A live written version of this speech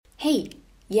Hey,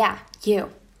 yeah,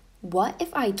 you. What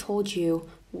if I told you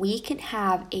we could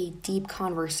have a deep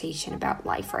conversation about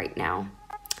life right now?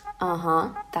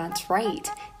 That's right.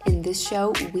 In this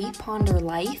show, we ponder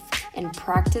life and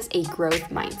practice a growth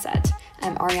mindset.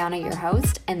 I'm Ariana, your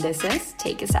host, and this is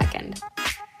Take a Second.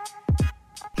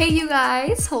 Hey, you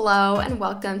guys. Hello, and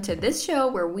welcome to this show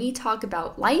where we talk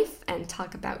about life and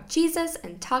talk about Jesus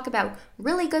and talk about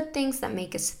really good things that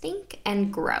make us think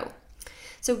and grow.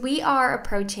 So we are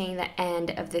approaching the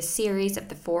end of this series of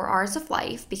the 4 R's of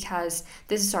life because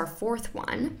this is our 4th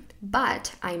one,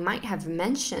 but I might have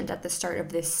mentioned at the start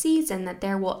of this season that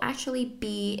there will actually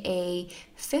be a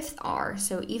 5th R.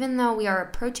 So even though we are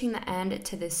approaching the end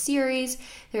to this series,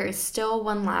 there is still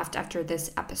one left after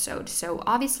this episode. So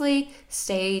obviously,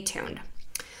 stay tuned.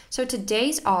 So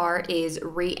today's R is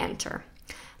re-enter.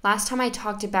 Last time I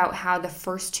talked about how the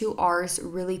first 2 R's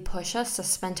really push us to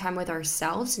spend time with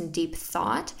ourselves in deep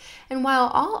thought. And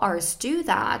while all R's do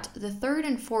that, the 3rd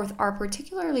and 4th are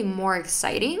particularly more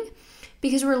exciting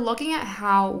because we're looking at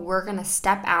how we're going to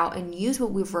step out and use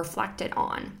what we've reflected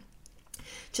on.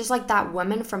 Just like that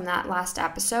woman from that last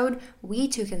episode, we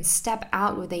too can step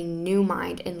out with a new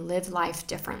mind and live life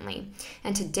differently.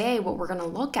 And today what we're going to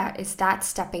look at is that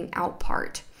stepping out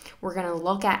part. We're going to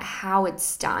look at how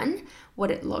it's done, what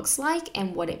it looks like,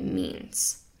 and what it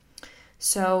means.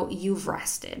 So you've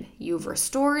rested, you've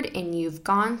restored, and you've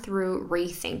gone through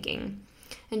rethinking.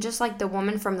 And just like the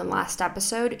woman from the last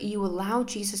episode, you allow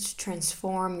Jesus to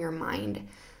transform your mind.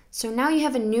 So now you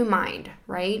have a new mind,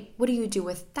 right? What do you do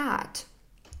with that?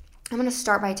 I'm going to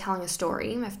start by telling a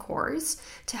story, of course,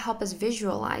 to help us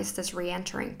visualize this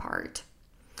re-entering part.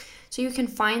 So you can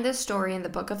find this story in the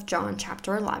book of John,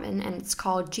 chapter 11, and it's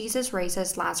called Jesus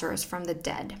Raises Lazarus from the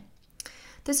Dead.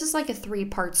 This is like a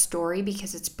 3-part story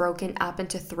because it's broken up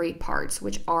into 3 parts,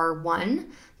 which are 1,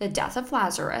 the death of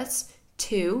Lazarus,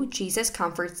 2, Jesus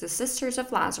comforts the sisters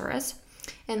of Lazarus,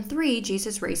 and 3,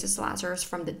 Jesus raises Lazarus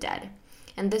from the dead.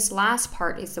 And this last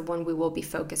part is the one we will be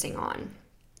focusing on.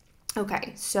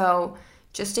 Okay, so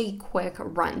just a quick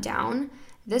rundown.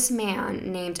 This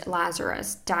man named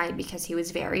Lazarus died because he was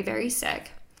very, very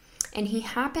sick. And he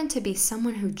happened to be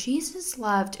someone who Jesus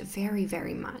loved very,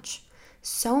 very much.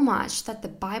 So much that the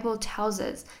Bible tells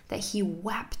us that he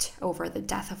wept over the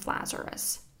death of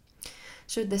Lazarus.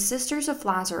 So the sisters of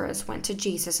Lazarus went to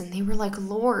Jesus and they were like,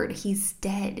 "Lord, he's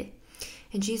dead."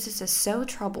 And Jesus is so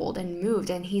troubled and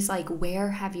moved and he's like, "Where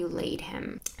have you laid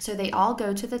him?" So they all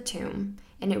go to the tomb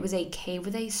and it was a cave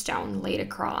with a stone laid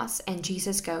across. And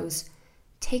Jesus goes,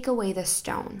 "Take away the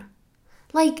stone."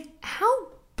 Like, how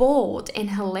bold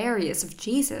and hilarious of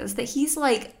Jesus that he's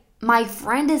like, "My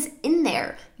friend is in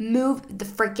there. Move the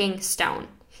freaking stone."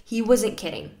 He wasn't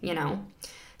kidding, you know?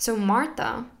 So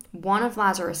Martha, one of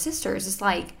Lazarus' sisters, is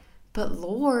like, "But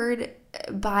Lord,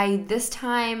 by this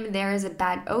time there is a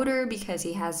bad odor because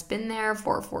he has been there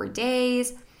for 4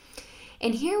 days."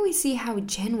 And here we see how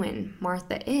genuine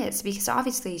Martha is because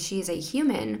obviously she is a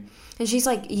human. And she's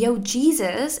like, "Yo,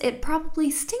 Jesus, it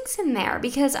probably stinks in there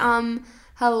because,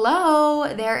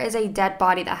 hello, there is a dead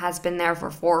body that has been there for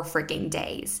 4 freaking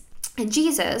days." And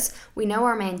Jesus, we know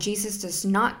our man Jesus does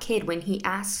not kid when he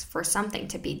asks for something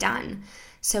to be done.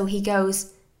 So he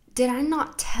goes, "Did I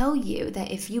not tell you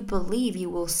that if you believe,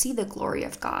 you will see the glory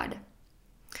of God?"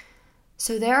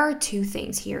 So there are 2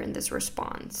 things here in this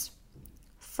response.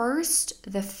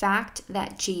 First, the fact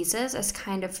that Jesus is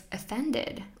kind of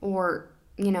offended or,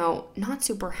 not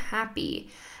super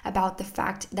happy about the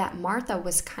fact that Martha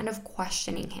was kind of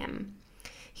questioning him.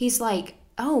 He's like,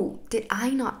 "Oh, did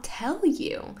I not tell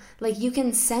you?" Like, you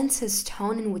can sense his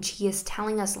tone in which he is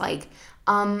telling us like,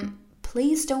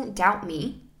 please don't doubt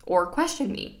me or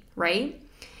question me, right?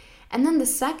 And then the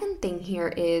second thing here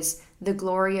is the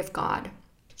glory of God.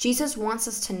 Jesus wants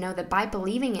us to know that by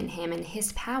believing in him and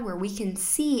his power, we can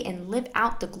see and live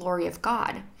out the glory of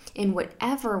God in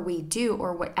whatever we do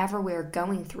or whatever we are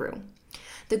going through.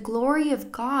 The glory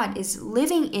of God is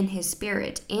living in his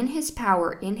spirit, in his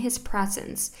power, in his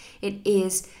presence. It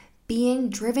is being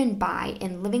driven by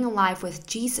and living a life with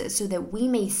Jesus so that we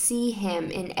may see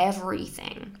him in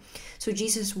everything. So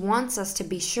Jesus wants us to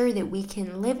be sure that we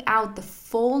can live out the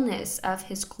fullness of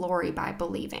his glory by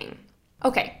believing.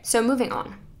 Okay, so moving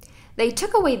on. They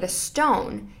took away the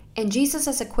stone, and Jesus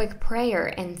says a quick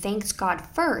prayer and thanks God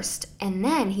first, and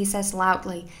then he says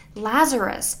loudly,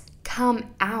 "Lazarus, come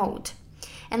out."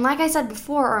 And like I said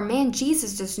before, our man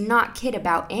Jesus does not kid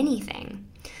about anything.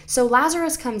 So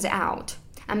Lazarus comes out.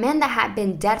 A man that had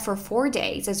been dead for 4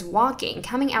 days is walking,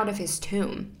 coming out of his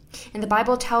tomb. And the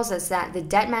Bible tells us that the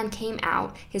dead man came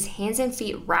out, his hands and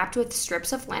feet wrapped with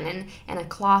strips of linen and a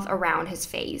cloth around his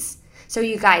face. So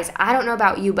you guys, I don't know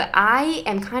about you, but I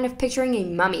am kind of picturing a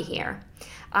mummy here.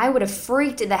 I would have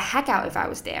freaked the heck out if I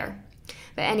was there.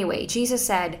 But anyway, Jesus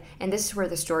said, and this is where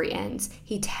the story ends,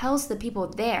 he tells the people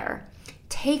there,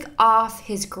 take off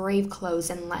his grave clothes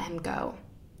and let him go.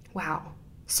 Wow,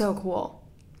 so cool.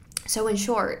 So in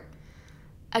short,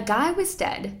 a guy was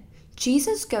dead.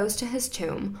 Jesus goes to his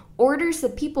tomb, orders the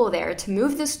people there to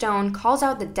move the stone, calls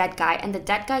out the dead guy, and the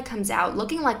dead guy comes out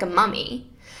looking like a mummy.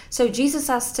 So Jesus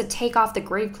has to take off the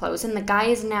grave clothes, and the guy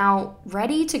is now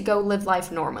ready to go live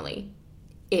life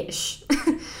normally-ish.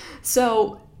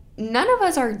 So none of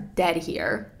us are dead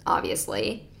here,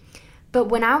 obviously. But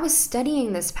when I was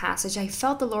studying this passage, I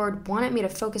felt the Lord wanted me to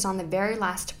focus on the very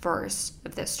last verse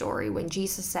of this story when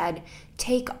Jesus said,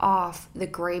 take off the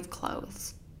grave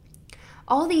clothes.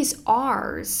 All these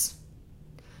R's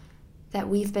that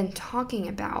we've been talking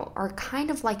about are kind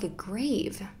of like a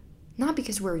grave, not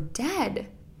because we're dead,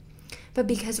 but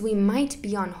because we might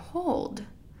be on hold.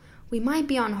 We might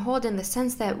be on hold in the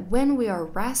sense that when we are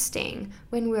resting,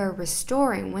 when we are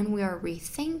restoring, when we are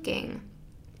rethinking,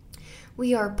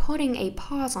 we are putting a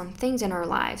pause on things in our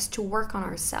lives to work on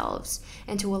ourselves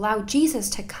and to allow Jesus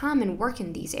to come and work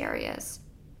in these areas.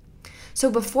 So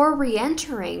before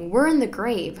re-entering, we're in the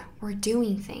grave, we're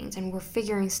doing things and we're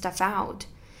figuring stuff out.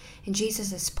 And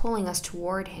Jesus is pulling us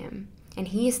toward him, and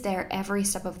he is there every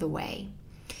step of the way.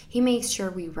 He makes sure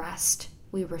we rest,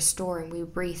 we restore, and we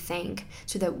rethink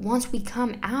so that once we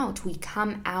come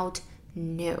out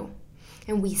new.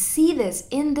 And we see this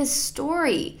in this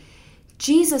story.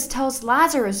 Jesus tells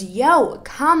Lazarus, yo,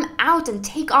 come out and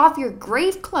take off your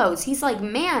grave clothes. He's like,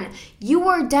 man, you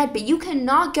are dead, but you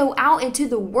cannot go out into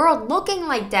the world looking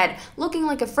like dead, looking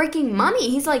like a freaking mummy.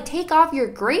 He's like, take off your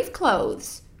grave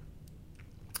clothes.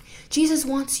 Jesus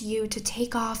wants you to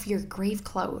take off your grave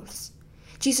clothes.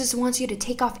 Jesus wants you to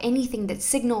take off anything that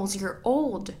signals you're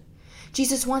old.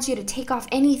 Jesus wants you to take off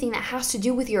anything that has to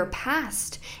do with your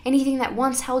past, anything that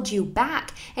once held you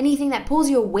back, anything that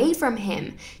pulls you away from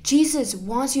him. Jesus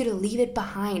wants you to leave it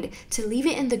behind, to leave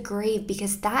it in the grave,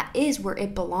 because that is where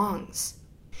it belongs.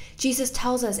 Jesus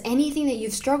tells us anything that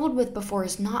you've struggled with before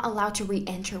is not allowed to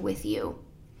re-enter with you.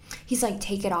 He's like,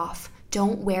 take it off.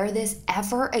 Don't wear this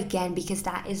ever again, because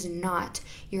that is not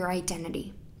your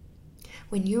identity.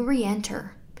 When you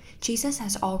re-enter, Jesus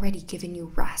has already given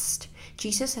you rest.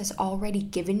 Jesus has already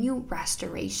given you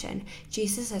restoration.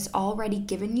 Jesus has already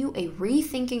given you a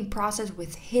rethinking process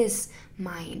with his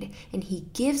mind. And he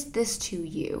gives this to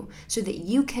you so that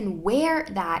you can wear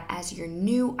that as your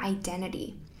new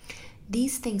identity.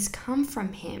 These things come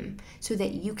from him so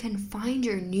that you can find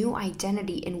your new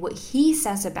identity in what he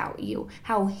says about you,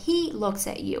 how he looks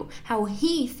at you, how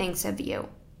he thinks of you.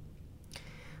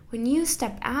 When you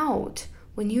step out,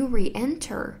 when you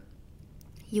re-enter,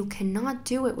 you cannot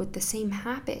do it with the same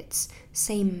habits,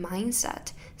 same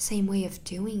mindset, same way of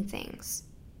doing things.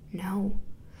 No.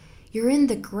 You're in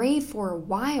the grave for a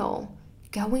while,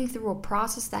 going through a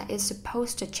process that is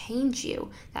supposed to change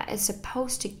you, that is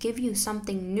supposed to give you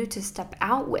something new to step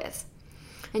out with.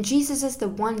 And Jesus is the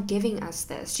one giving us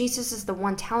this. Jesus is the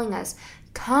one telling us,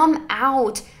 come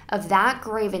out of that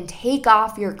grave and take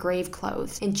off your grave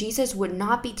clothes. And Jesus would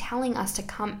not be telling us to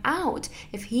come out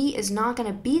if he is not going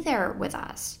to be there with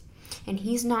us. And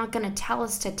he's not going to tell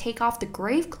us to take off the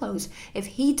grave clothes if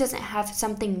he doesn't have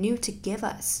something new to give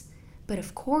us. But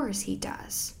of course he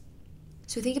does.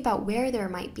 So think about where there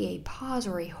might be a pause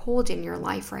or a hold in your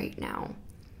life right now.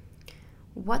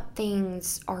 What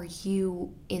things are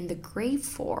you in the grave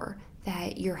for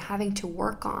that you're having to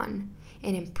work on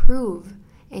and improve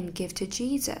and give to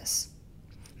Jesus?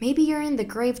 Maybe you're in the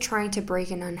grave trying to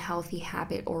break an unhealthy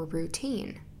habit or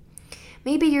routine.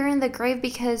 Maybe you're in the grave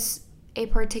because a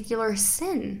particular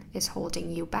sin is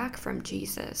holding you back from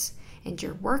Jesus and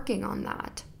you're working on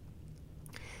that.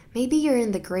 Maybe you're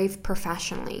in the grave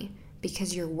professionally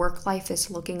because your work life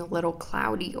is looking a little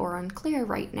cloudy or unclear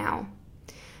right now.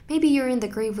 Maybe you're in the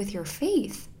grave with your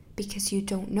faith because you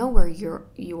don't know where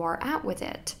you are at with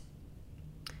it.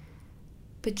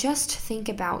 But just think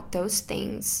about those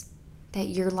things that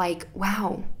you're like,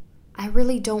 wow, I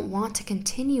really don't want to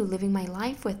continue living my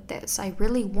life with this. I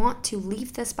really want to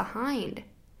leave this behind.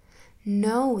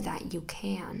 Know that you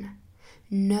can.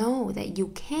 Know that you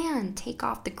can take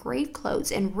off the grave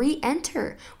clothes and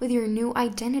re-enter with your new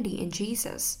identity in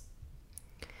Jesus.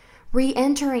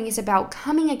 Re-entering is about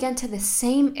coming again to the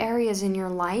same areas in your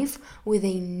life with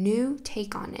a new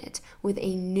take on it, with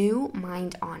a new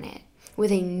mind on it,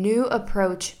 with a new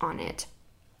approach on it.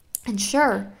 And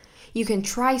sure, you can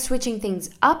try switching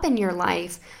things up in your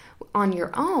life on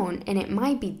your own, and it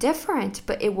might be different,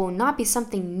 but it will not be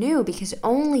something new because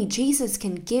only Jesus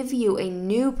can give you a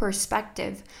new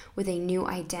perspective with a new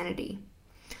identity.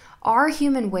 Our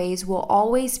human ways will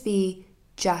always be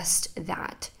just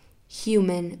that,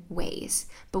 human ways.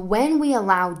 But when we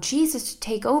allow Jesus to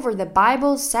take over, the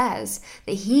Bible says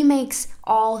that he makes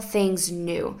all things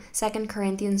new. 2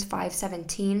 Corinthians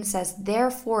 5:17 says,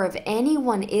 "Therefore, if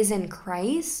anyone is in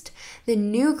Christ, the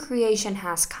new creation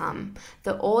has come.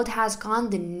 The old has gone,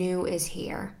 the new is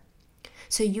here."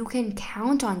 So you can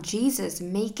count on Jesus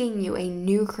making you a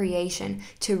new creation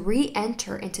to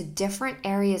re-enter into different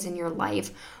areas in your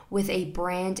life with a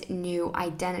brand new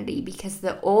identity, because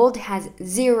the old has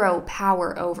zero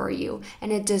power over you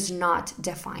and it does not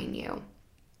define you.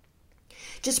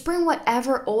 Just bring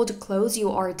whatever old clothes you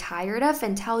are tired of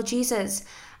and tell Jesus,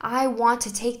 "I want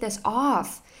to take this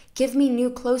off. Give me new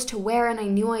clothes to wear and a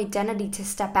new identity to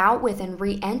step out with and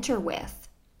re-enter with."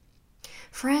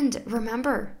 Friend,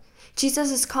 remember, Jesus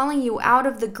is calling you out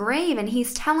of the grave and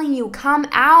he's telling you, come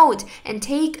out and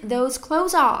take those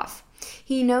clothes off.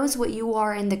 He knows what you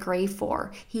are in the grave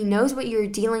for. He knows what you're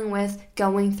dealing with,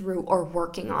 going through, or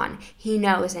working on. He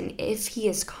knows, and if he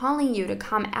is calling you to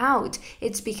come out,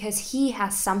 it's because he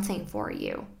has something for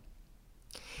you.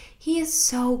 He is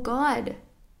so good,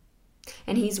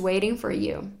 and he's waiting for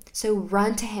you. So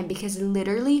run to him, because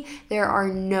literally there are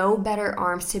no better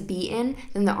arms to be in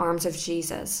than the arms of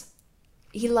Jesus.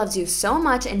 He loves you so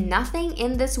much, and nothing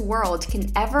in this world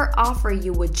can ever offer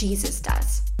you what Jesus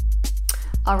does.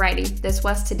 Alrighty, this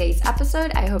was today's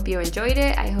episode. I hope you enjoyed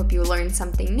it. I hope you learned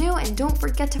something new. And don't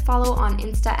forget to follow on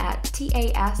Insta at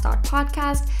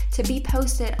tas.podcast to be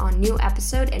posted on new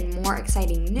episode and more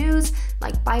exciting news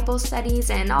like Bible studies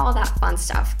and all that fun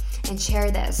stuff. And share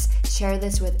this. Share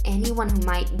this with anyone who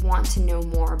might want to know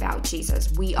more about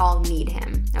Jesus. We all need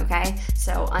him, okay?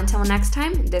 So until next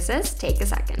time, this is Take a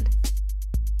Second.